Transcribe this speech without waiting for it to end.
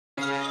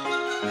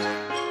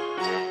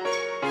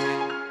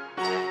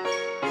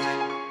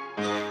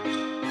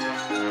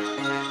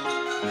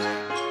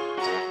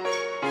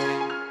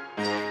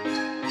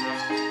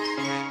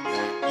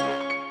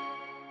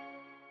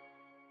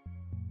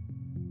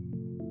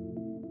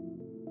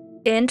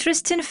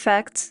Interesting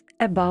facts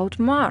about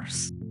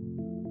Mars.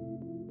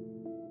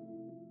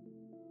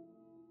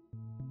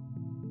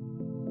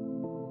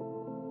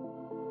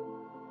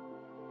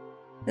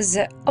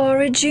 The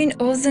origin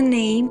of the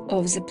name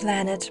of the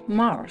planet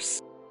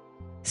Mars.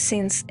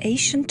 Since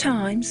ancient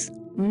times,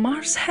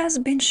 Mars has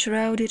been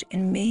shrouded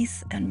in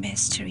myth and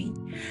mystery,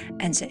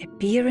 and the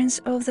appearance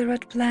of the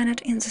red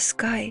planet in the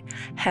sky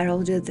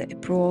heralded the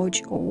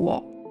approach of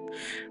war.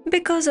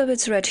 Because of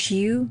its red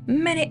hue,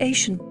 many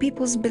ancient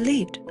peoples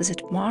believed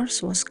that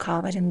Mars was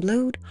covered in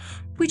blood,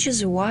 which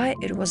is why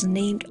it was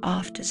named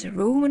after the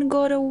Roman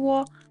god of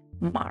war,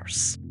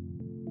 Mars.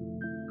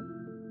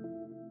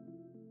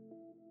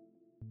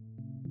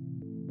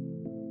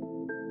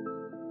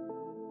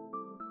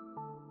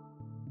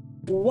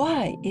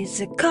 Why is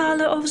the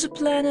color of the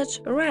planet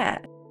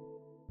red?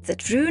 The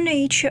true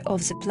nature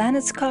of the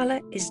planet's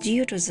color is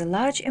due to the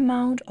large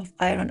amount of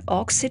iron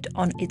oxide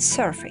on its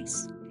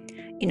surface.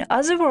 In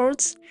other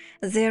words,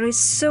 there is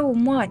so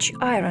much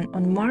iron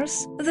on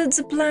Mars that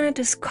the planet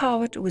is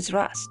covered with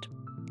rust.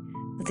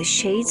 The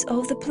shades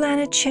of the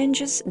planet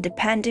changes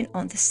depending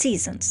on the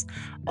seasons,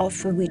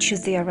 of which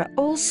there are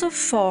also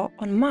 4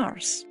 on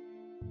Mars.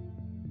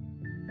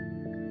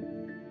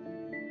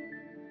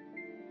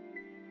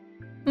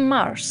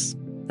 Mars,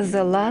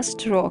 the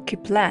last rocky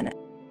planet.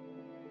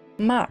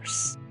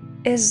 Mars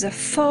is the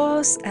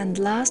 4th and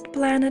last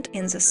planet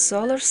in the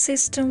solar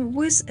system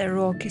with a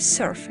rocky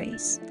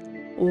surface,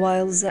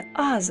 while the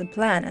other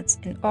planets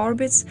in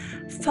orbits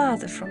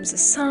farther from the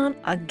Sun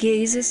are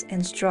gaseous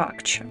in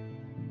structure.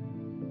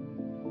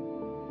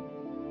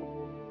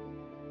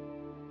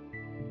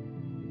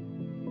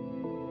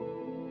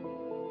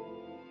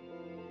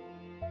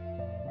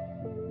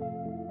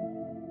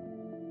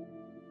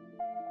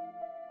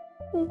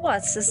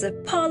 What's the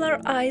polar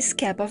ice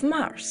cap of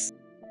Mars?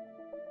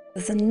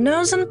 The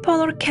northern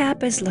polar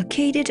cap is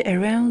located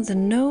around the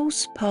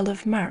North Pole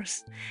of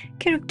Mars,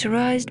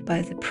 characterized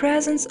by the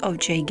presence of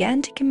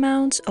gigantic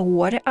amounts of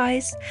water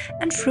ice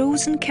and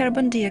frozen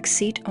carbon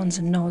dioxide on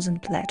the northern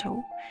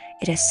plateau.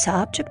 It is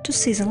subject to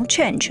seasonal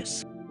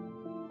changes.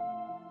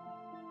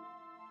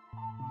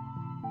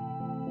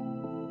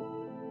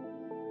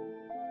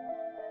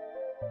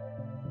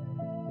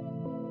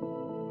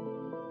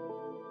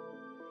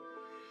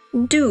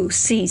 Do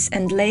seas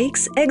and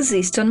lakes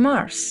exist on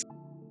Mars?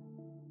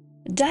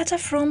 Data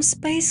from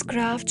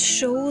spacecraft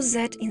shows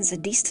that in the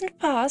distant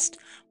past,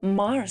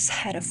 Mars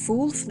had a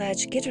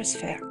full-fledged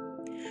hydrosphere.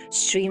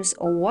 Streams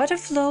of water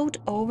flowed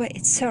over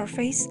its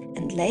surface,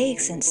 and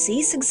lakes and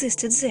seas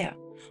existed there.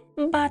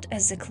 But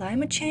as the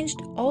climate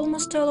changed,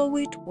 almost all of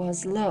it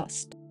was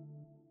lost.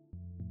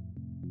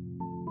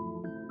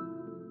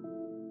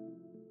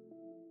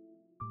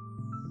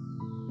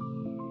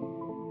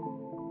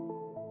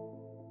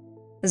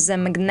 The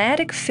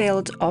magnetic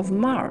field of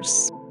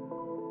Mars.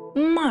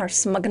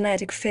 Mars'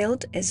 magnetic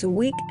field is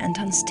weak and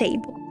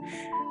unstable.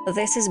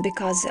 This is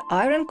because the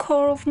iron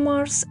core of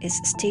Mars is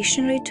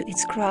stationary to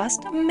its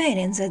crust,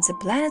 meaning that the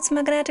planet's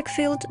magnetic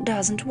field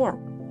doesn't work.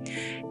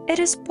 It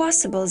is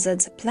possible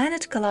that the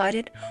planet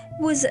collided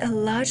with a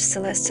large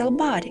celestial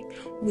body,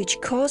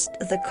 which caused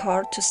the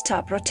core to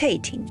stop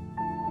rotating.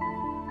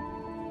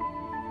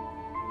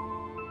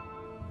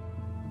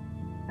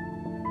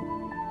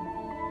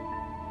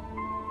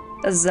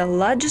 The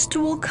largest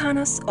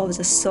volcanoes of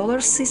the solar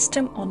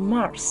system on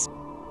Mars.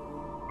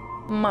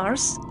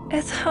 Mars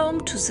is home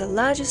to the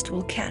largest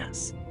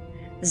volcanoes.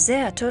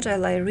 Their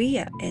total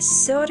area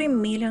is 30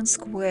 million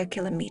square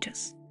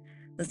kilometers.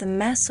 The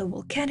mass of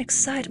volcanic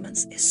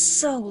sediments is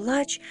so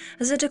large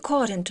that,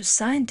 according to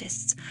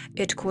scientists,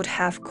 it could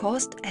have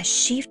caused a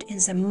shift in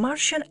the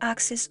Martian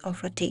axis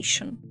of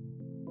rotation.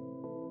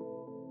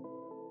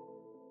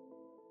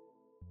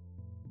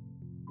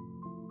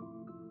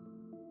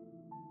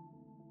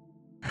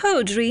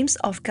 Who dreams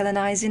of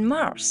colonizing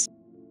Mars?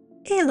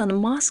 Elon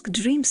Musk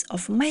dreams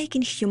of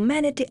making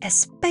humanity a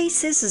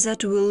species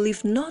that will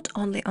live not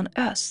only on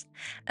Earth,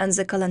 and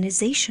the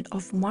colonization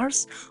of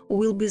Mars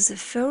will be the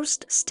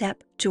first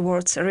step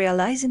towards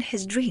realizing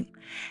his dream.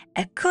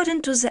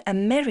 According to the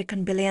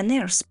American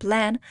billionaire's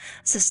plan,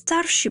 the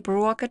Starship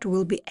rocket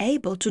will be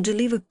able to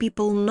deliver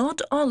people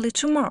not only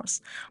to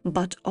Mars,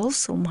 but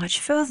also much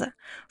further,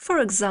 for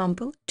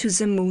example, to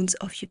the moons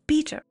of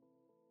Jupiter.